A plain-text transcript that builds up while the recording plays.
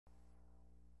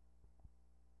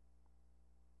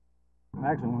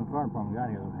actually, when the fire department got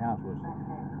here, the house was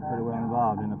pretty well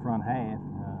involved in the front half,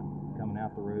 coming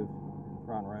out the roof, the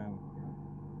front room,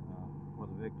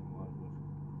 where the victim was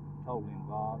totally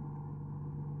involved.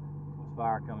 There was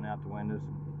fire coming out the windows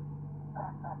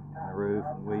and the roof,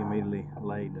 and we immediately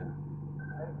laid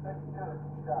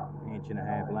 1.5 inch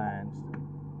lines.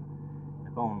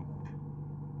 Upon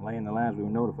laying the lines, we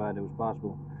were notified there was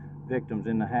possible victims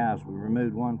in the house. We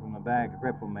removed one from the back, a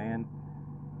crippled man,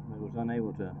 but was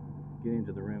unable to get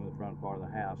into the room in the front part of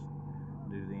the house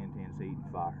due to the intense heat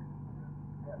and fire.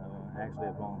 Actually,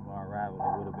 upon our arrival,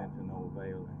 it would have been to no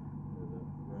avail. The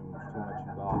room was too much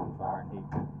involved in fire and heat.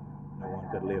 No one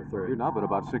could live through it. You're not but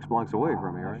about 6 blocks away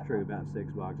from here, right? That's true, about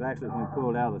 6 blocks. Actually, when we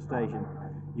pulled out of the station,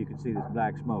 you could see this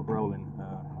black smoke rolling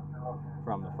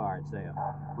from the fire itself.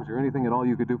 Was there anything at all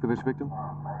you could do for this victim?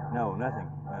 No, nothing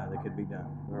that could be done.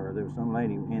 Or there was some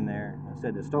lady in there that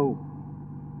said the stove,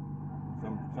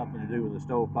 something to do with the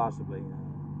stove possibly,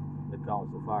 that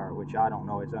caused the fire, which I don't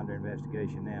know. It's under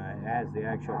investigation now as the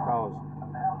actual cause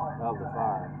of the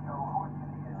fire.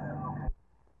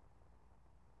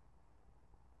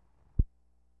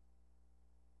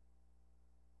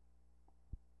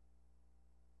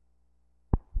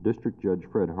 District Judge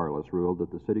Fred Harless ruled that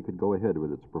the city could go ahead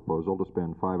with its proposal to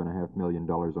spend $5.5 million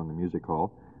on the music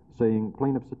hall, saying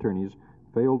plaintiffs' attorneys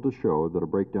failed to show that a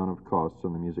breakdown of costs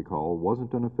on the music hall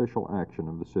wasn't an official action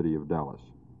of the city of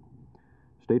Dallas.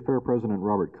 State Fair President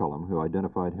Robert Cullum, who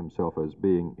identified himself as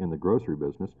being in the grocery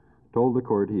business, told the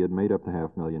court he had made up the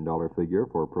 $500,000 figure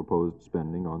for proposed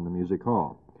spending on the music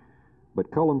hall. But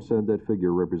Cullum said that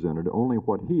figure represented only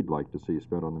what he'd like to see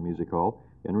spent on the music hall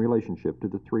in relationship to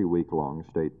the 3-week-long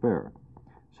state fair.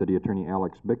 City Attorney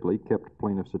Alex Bickley kept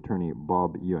plaintiff's attorney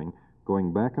Bob Ewing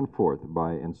going back and forth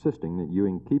by insisting that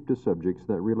Ewing keep to subjects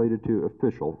that related to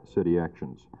official city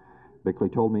actions. Bickley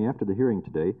told me after the hearing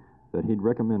today that he'd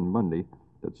recommend Monday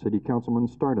that city councilmen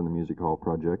start on the music hall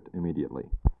project immediately.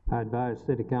 I advised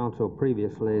city council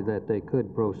previously that they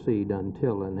could proceed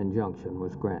until an injunction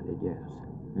was granted, yes.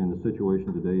 And the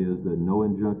situation today is that no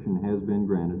injunction has been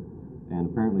granted, and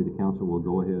apparently the council will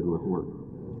go ahead with work.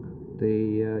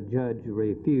 The judge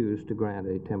refused to grant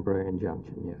a temporary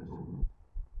injunction, yes.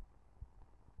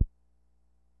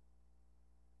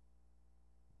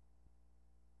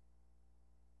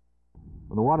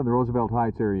 When the water in the Roosevelt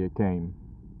Heights area came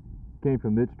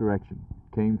from this direction,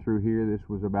 came through here. This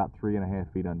was about 3.5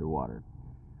 feet underwater.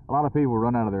 A lot of people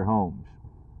run out of their homes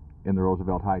in the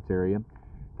Roosevelt Heights area.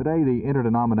 Today, the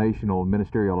Interdenominational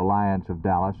Ministerial Alliance of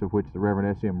Dallas, of which the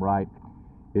Reverend S.M. Wright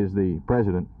is the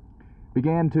president,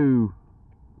 began to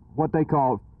what they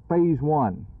call Phase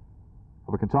 1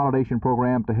 of a consolidation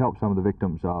program to help some of the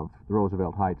victims of the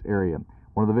Roosevelt Heights area.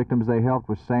 One of the victims they helped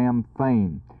was Sam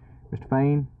Fain. Mr.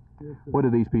 Fain, yes, what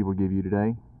did these people give you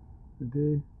today?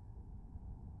 Today?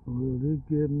 Well, they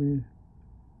gave me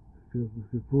the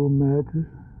full mattress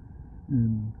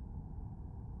and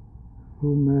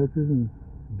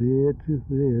bed, 2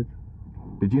 beds.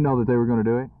 Did you know that they were going to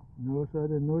do it? No, sir, I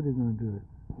didn't know they were going to do it.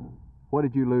 What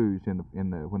did you lose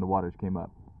when the waters came up?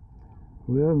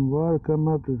 Well, when the water come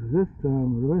up this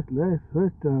time,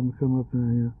 first time it come up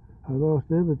down here, I lost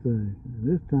everything.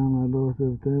 This time I lost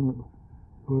everything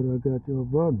what I got your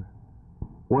brother.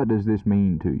 What does this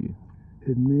mean to you?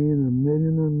 It means $1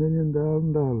 million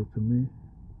to me.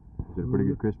 Is it a pretty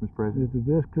good Christmas present? It's the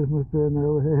best Christmas present I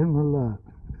ever had in my life.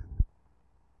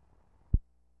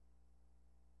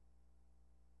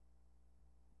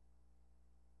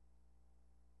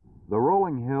 The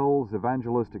Rolling Hills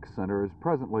Evangelistic Center is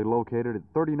presently located at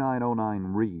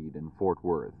 3909 Reed in Fort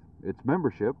Worth. Its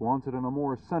membership wants it in a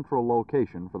more central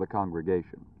location for the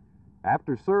congregation.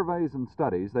 After surveys and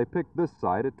studies, they picked this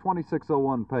site at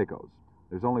 2601 Pecos.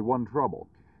 There's only one trouble.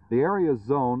 The area is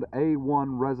zoned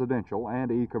A1 residential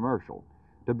and E commercial.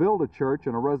 To build a church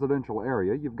in a residential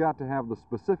area, you've got to have the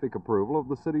specific approval of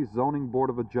the city's Zoning Board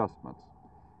of Adjustments.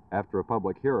 After a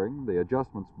public hearing, the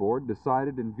Adjustments Board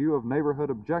decided, in view of neighborhood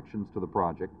objections to the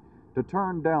project, to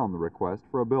turn down the request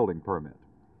for a building permit.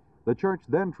 The church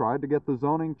then tried to get the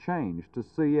zoning changed to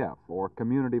CF, or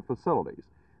Community Facilities,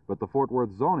 but the Fort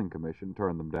Worth Zoning Commission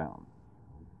turned them down.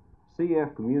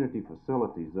 CF Community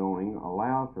Facility zoning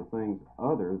allows for things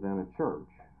other than a church,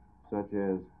 such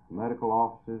as medical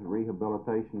offices,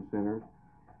 rehabilitation centers,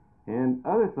 and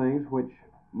other things which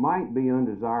might be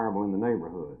undesirable in the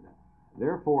neighborhood.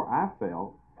 Therefore, I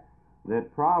felt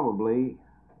that probably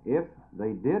if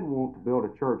they did want to build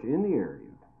a church in the area,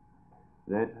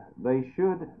 that they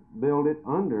should build it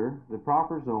under the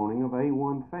proper zoning of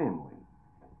A1 family.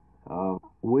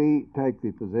 We take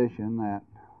the position that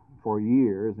for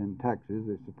years in Texas,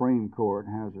 the Supreme Court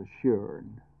has assured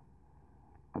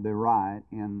the right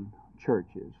in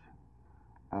churches,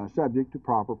 subject to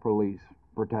proper police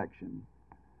protection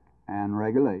and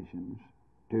regulations,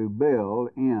 to build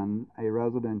in a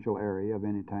residential area of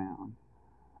any town,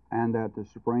 and that the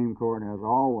Supreme Court has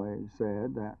always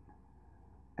said that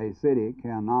a city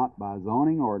cannot, by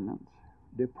zoning ordinance,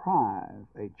 deprive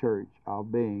a church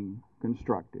of being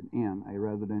constructed in a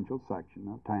residential section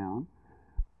of town.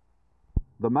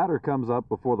 The matter comes up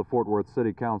before the Fort Worth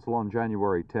City Council on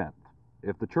January 10th.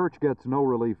 If the church gets no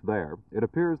relief there, it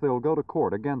appears they'll go to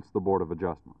court against the Board of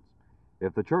Adjustments.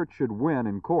 If the church should win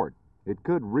in court, it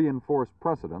could reinforce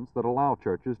precedents that allow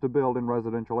churches to build in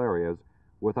residential areas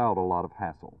without a lot of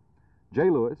hassle.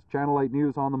 Jay Lewis, Channel 8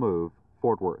 News on the Move,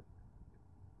 Fort Worth.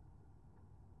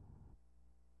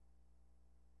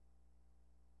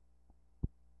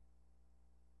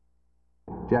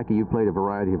 Jackie, you've played a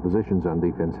variety of positions on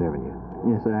defense, haven't you?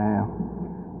 Yes, I have.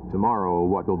 Tomorrow,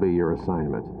 what will be your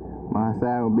assignment? My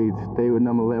assignment will be to stay with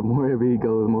number 11 wherever he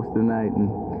goes most of the night, and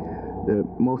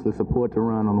mostly support the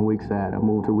run on the weak side. I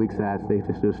moved to weak side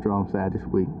safety to the strong side this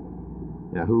week.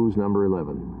 Now, who's number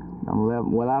 11? Number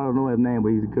 11, well, I don't know his name, but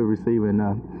he's a good receiver, and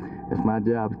it's my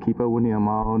job to keep up with him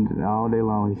all day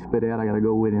long. He spit out, I got to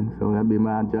go with him, so that'd be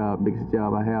my job, biggest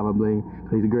job I have, I believe,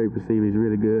 because he's a great receiver. He's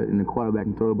really good, and the quarterback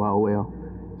can throw the ball well,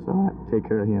 so I take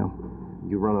care of him.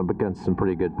 You run up against some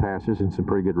pretty good passers and some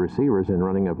pretty good receivers in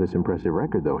running up this impressive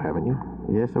record, though, haven't you?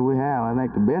 Yes, sir, we have. I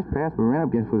think the best pass we ran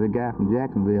up against was a guy from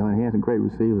Jacksonville, and he had some great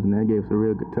receivers, and that gave us a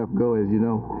real good, tough go, as you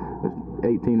know. It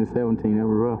was 18 to 17, that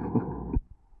was rough.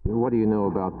 What do you know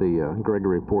about the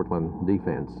Gregory Portland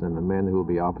defense and the men who will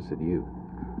be opposite you?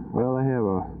 Well, they have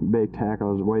a big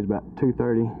tackle. He weighs about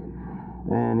 230,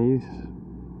 and he's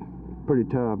pretty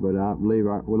tough, but I believe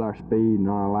with our speed and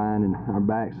our line and our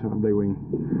backs, I believe we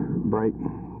can break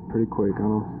pretty quick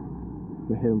on them.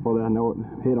 We hit them before I know it,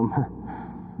 hit them.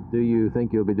 Do you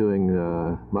think you'll be doing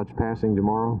much passing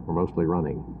tomorrow, or mostly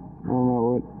running? I don't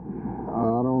know.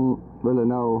 I don't really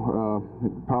know.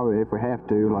 Probably if we have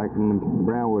to, like in the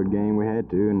Brownwood game, we had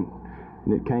to, and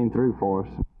it came through for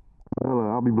us.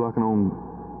 Well, I'll be blocking on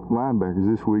linebackers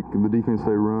this week, the defense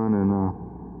they run, and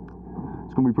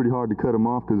it's going to be pretty hard to cut them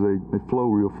off because they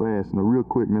flow real fast and they're real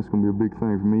quick, and that's going to be a big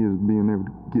thing for me, is being able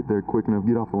to get there quick enough,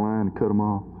 get off the line, and cut them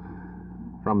off.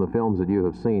 From the films that you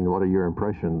have seen, what are your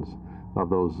impressions of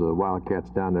those Wildcats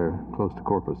down there close to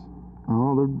Corpus?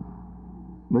 Oh,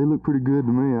 they look pretty good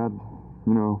to me.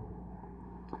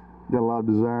 Got a lot of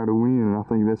desire to win, and I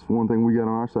think that's one thing we got on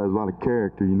our side is a lot of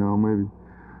character, maybe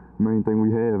the main thing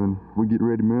we have, and we get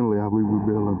ready mentally, I believe we'll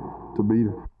be able to beat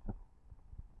them.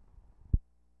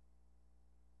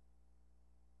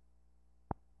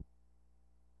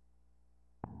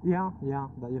 Yeah.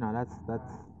 That's.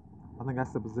 I think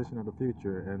that's the position of the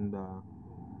future, and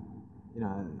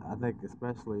I think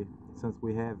especially since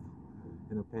we have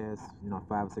in the past, 5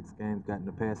 or 6 games gotten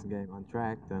the passing game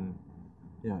untracked, and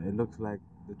it looks like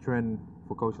the trend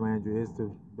for Coach Landry is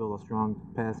to build a strong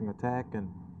passing attack, and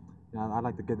I'd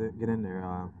like to get in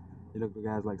there. You look at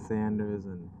guys like Sanders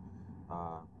and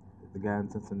the guy in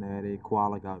Cincinnati,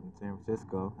 Qualic out in San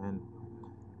Francisco,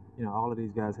 and all of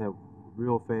these guys have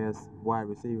real fast wide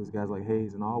receivers, guys like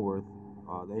Hayes and Allworth.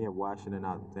 They have Washington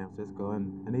out in San Francisco,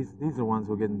 and these are the ones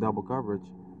who are getting double coverage,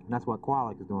 and that's why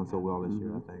Qualic is doing so well this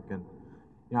year, I think. And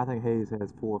I think Hayes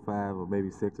has 4 or 5 or maybe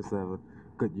 6 or 7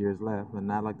 good years left, and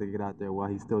I'd like to get out there while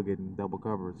he's still getting double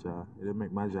coverage. It'll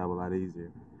make my job a lot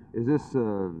easier. Is this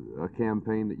a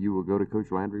campaign that you will go to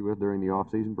Coach Landry with during the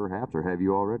offseason, perhaps, or have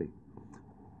you already?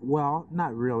 Well,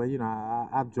 not really.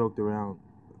 I've joked around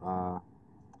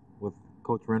with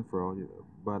Coach Renfro,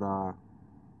 but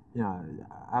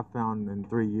I've found in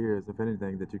 3 years, if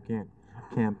anything, that you can't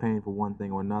campaign for one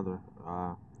thing or another.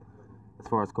 As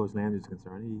far as Coach Landry is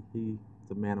concerned, he's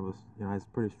a man of has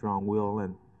pretty strong will,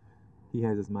 and he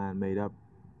has his mind made up.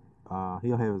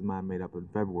 He'll have his mind made up in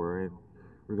February, and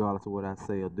regardless of what I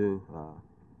say or do,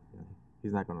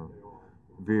 he's not going to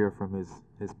veer from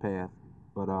his path.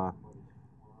 But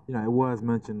it was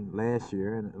mentioned last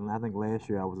year, and I think last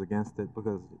year I was against it because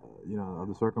of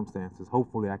the circumstances.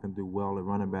 Hopefully I can do well at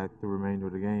running back the remainder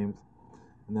of the games,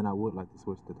 and then I would like to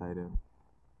switch to tight end.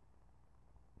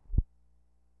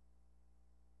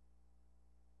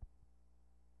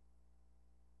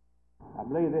 I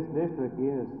believe this district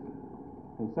is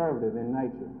conservative in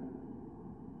nature.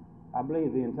 I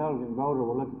believe the intelligent voter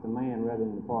will look at the man rather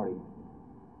than the party.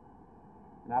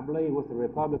 And I believe with the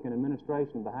Republican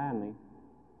administration behind me,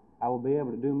 I will be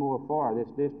able to do more for this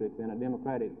district than a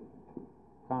Democratic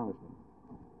congressman.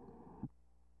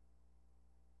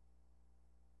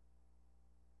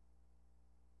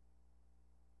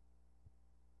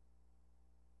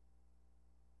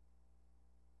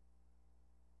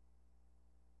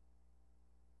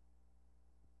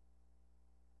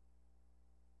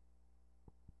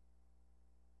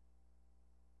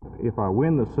 if I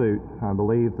win the suit, I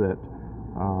believe that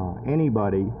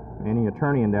any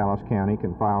attorney in Dallas County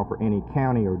can file for any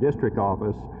county or district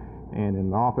office, and in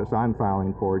the office I'm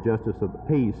filing for, Justice of the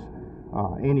Peace,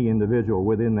 any individual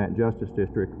within that justice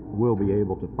district will be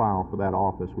able to file for that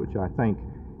office, which I think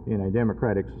in a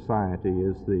democratic society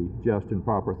is the just and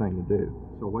proper thing to do.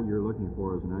 So what you're looking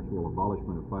for is an actual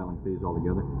abolishment of filing fees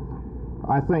altogether?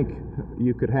 I think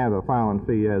you could have a filing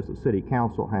fee as the city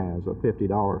council has, a $50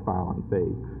 filing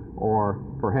fee, or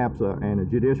perhaps in a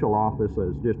judicial office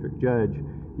as district judge,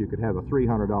 you could have a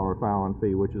 $300 filing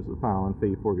fee, which is the filing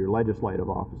fee for your legislative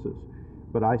offices.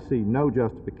 But I see no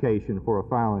justification for a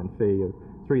filing fee of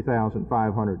 $3,500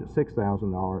 to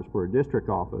 $6,000 for a district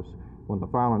office when the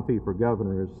filing fee for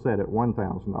governor is set at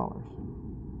 $1,000.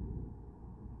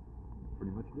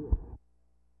 Pretty much do it.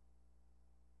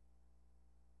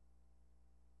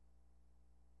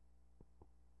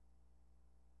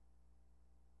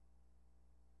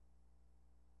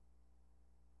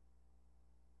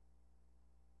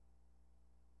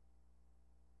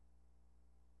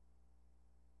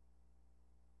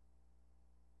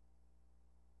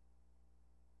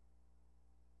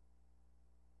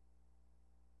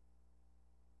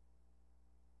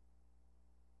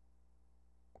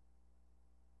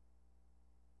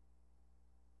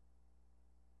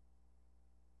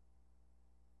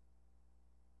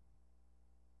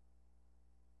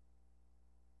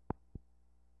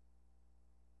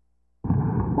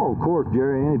 Well, of course,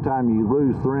 Jerry, anytime you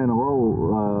lose 3 in a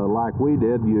row like we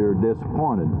did, you're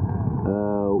disappointed.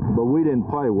 But we didn't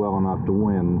play well enough to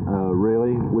win,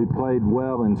 really. We played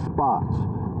well in spots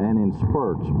and in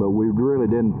spurts, but we really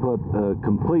didn't put a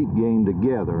complete game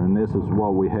together, and this is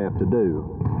what we have to do.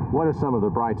 What are some of the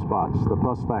bright spots, the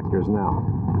plus factors now?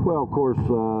 Well, of course,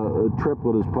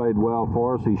 Triplett has played well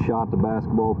for us. He shot the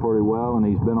basketball pretty well, and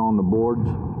he's been on the boards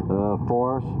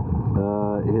for us.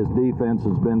 His defense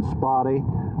has been spotty.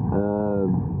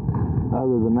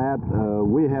 Other than that,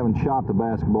 we haven't shot the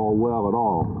basketball well at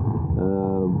all.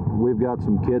 We've got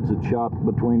some kids that shot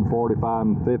between 45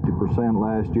 and 50%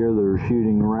 last year that are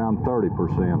shooting around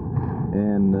 30%.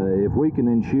 And if we can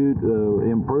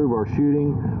improve our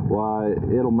shooting, why,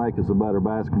 it'll make us a better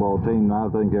basketball team, and I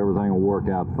think everything will work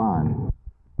out fine.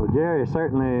 Well, Jerry,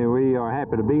 certainly we are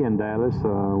happy to be in Dallas.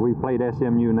 We've played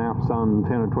SMU now for some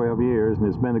 10 or 12 years, and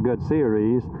it's been a good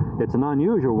series. It's an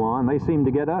unusual one. They seem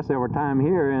to get us every time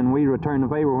here, and we return the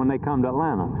favor when they come to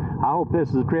Atlanta. I hope this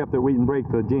is a trip that we can break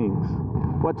the jinx.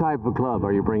 What type of club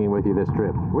are you bringing with you this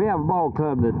trip? We have a ball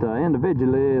club that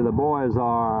individually the boys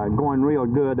are going real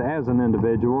good as an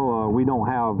individual. We don't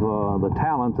have the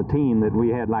talent, the team that we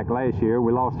had like last year.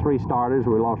 We lost 3 starters.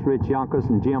 We lost Rich Younkus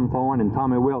and Jim Thorne and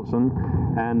Tommy Wilson.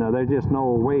 And there's just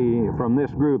no way from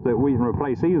this group that we can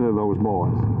replace either of those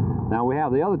boys. Now we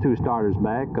have the other 2 starters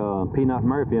back, Peanut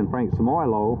Murphy and Frank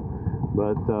Samoilo,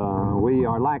 but we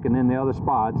are lacking in the other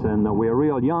spots, and we're a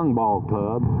real young ball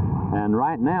club. And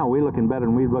right now we're looking better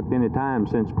than we've looked any time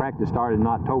since practice started in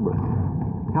October.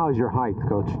 How is your height,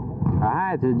 Coach? Our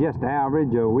height is just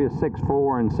average. We're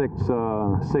 6'4" and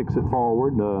 6'6" at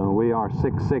forward. We are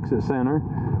 6'6" at center,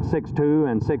 6'2"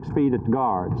 and 6 feet at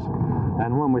guards.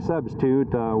 And when we substitute,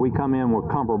 we come in with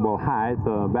comparable height,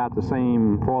 about the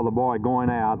same for the boy going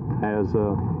out as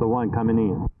the one coming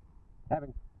in.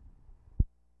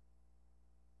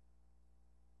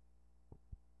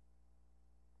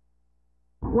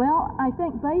 Well, I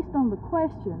think based on the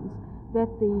questions that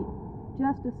the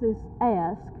justices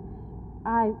asked,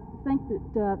 I think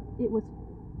that it was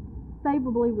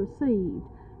favorably received.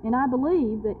 And I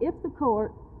believe that if the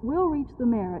court will reach the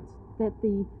merits, that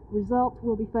the results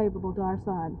will be favorable to our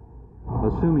side.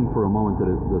 Assuming for a moment that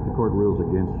the court rules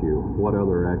against you, what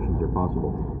other actions are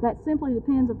possible? That simply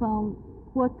depends upon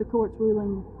what the court's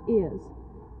ruling is.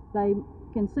 They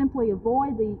can simply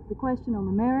avoid the question on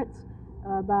the merits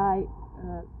by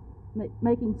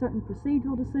making certain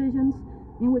procedural decisions,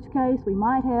 in which case we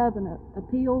might have an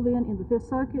appeal then in the Fifth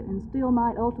Circuit and still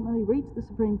might ultimately reach the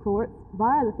Supreme Court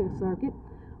via the Fifth Circuit,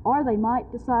 or they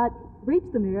might decide reach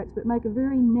the merits but make a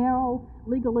very narrow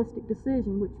legalistic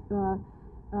decision which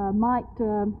might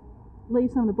leave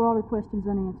some of the broader questions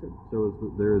unanswered. So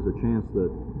there is a chance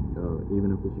that even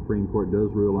if the Supreme Court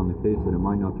does rule on the case, that it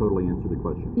might not totally answer the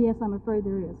question? Yes, I'm afraid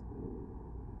there is.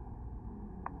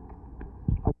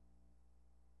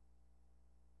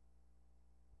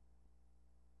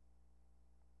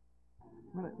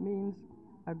 Well, it means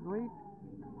a great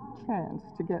chance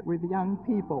to get with young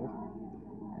people.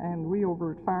 And we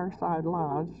over at Fireside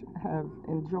Lodge have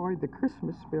enjoyed the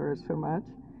Christmas spirit so much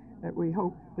that we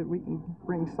hope that we can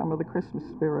bring some of the Christmas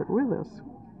spirit with us.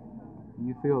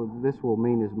 You feel that this will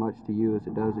mean as much to you as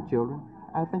it does to children?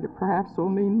 I think it perhaps will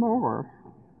mean more,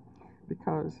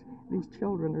 because these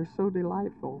children are so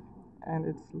delightful, and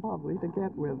it's lovely to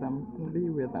get with them and be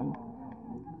with them.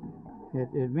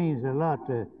 It means a lot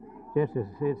to just to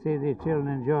see these children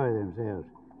enjoy themselves.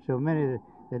 So many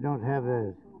that don't have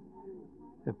the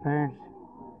parents,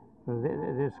 well,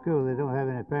 at school they don't have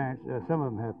any parents, or some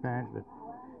of them have parents, but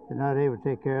they're not able to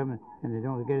take care of them, and they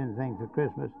don't get anything for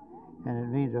Christmas, and it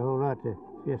means a whole lot to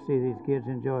just see these kids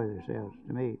enjoy themselves,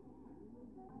 to me.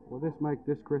 Will this make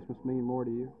this Christmas mean more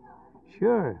to you?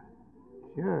 Sure,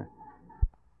 sure.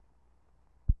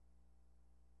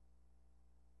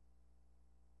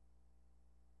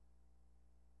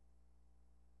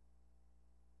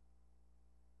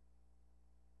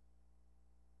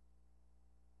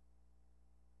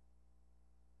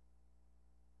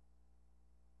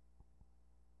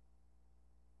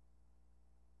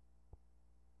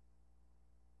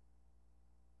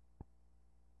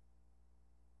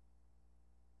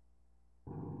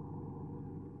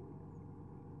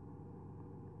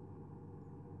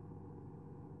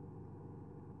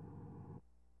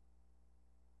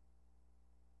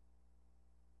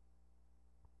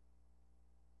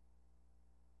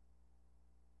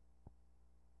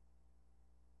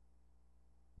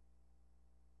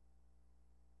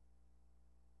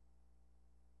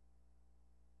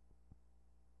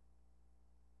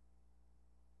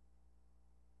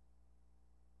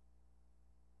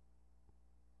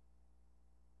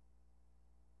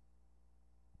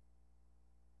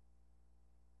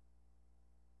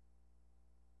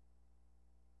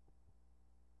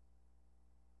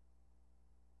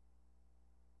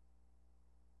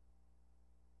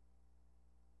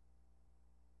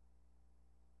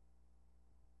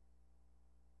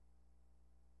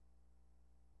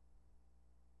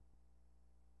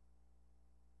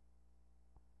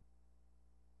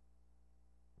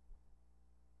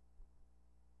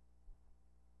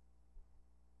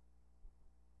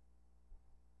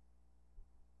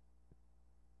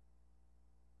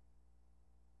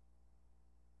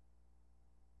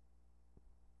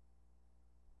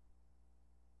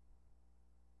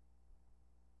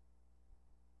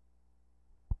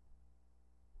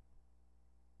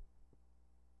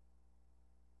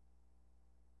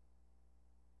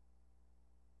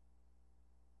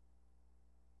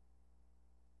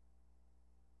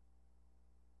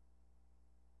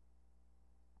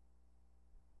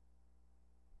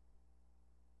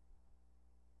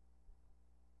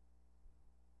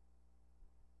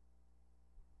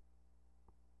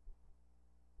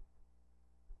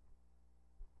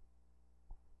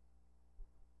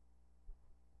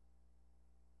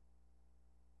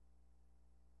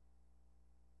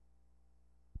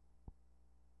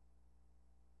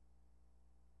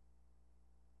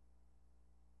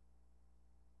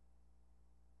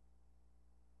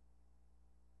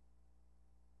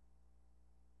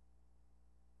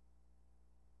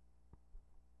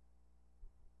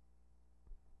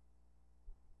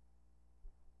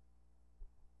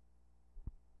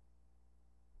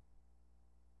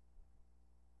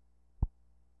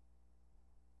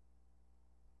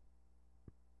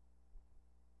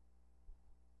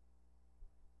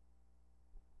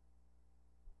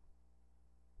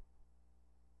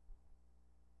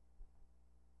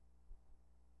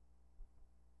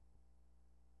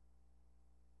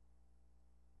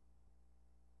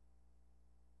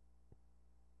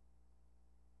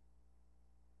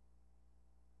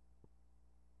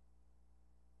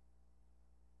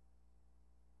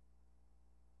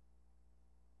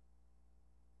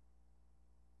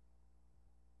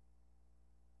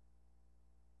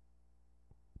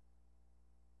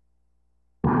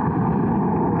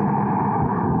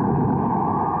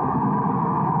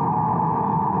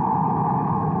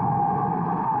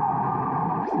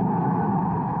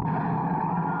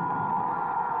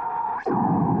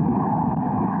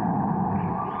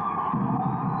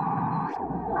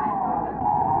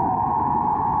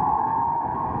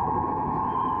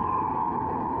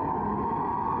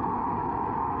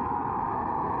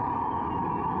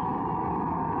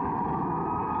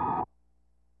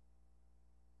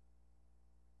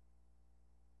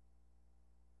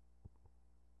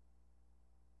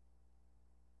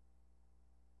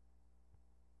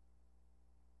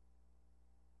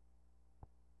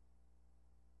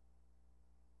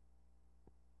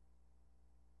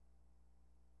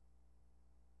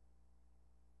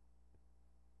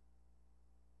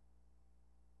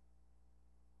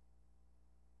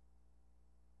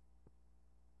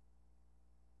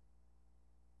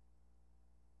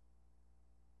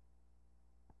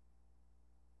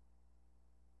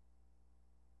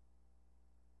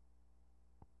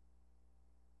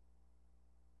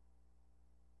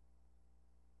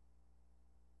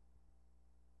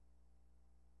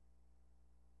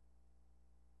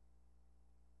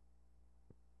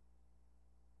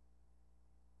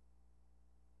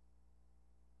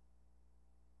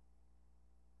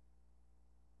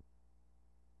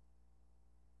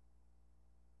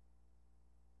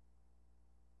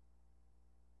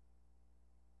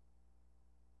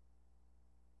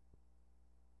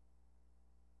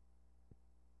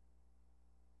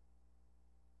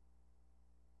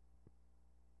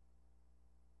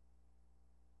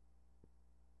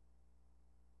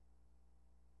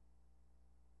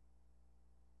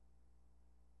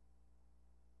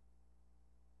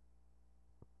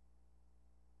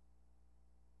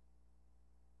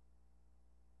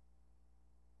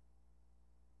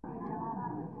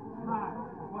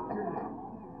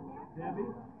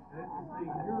 Debbie. Let's see,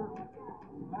 you're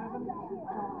 11?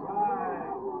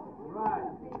 Right.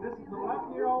 This is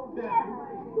 11-year-old Debbie.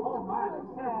 Oh, my, there's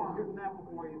several. Here's an apple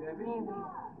for you, Debbie.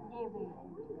 Debbie.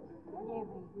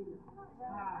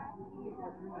 Hi.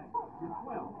 What's your name? You're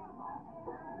 12.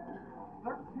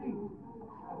 13.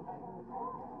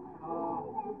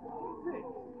 6.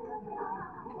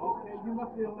 Okay, you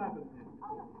must be 11 then.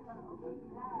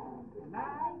 9.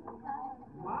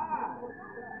 My.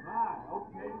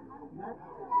 Okay. Next.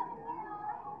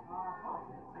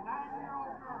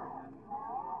 9-year-old girl.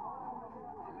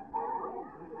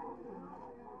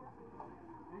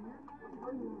 And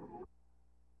your name?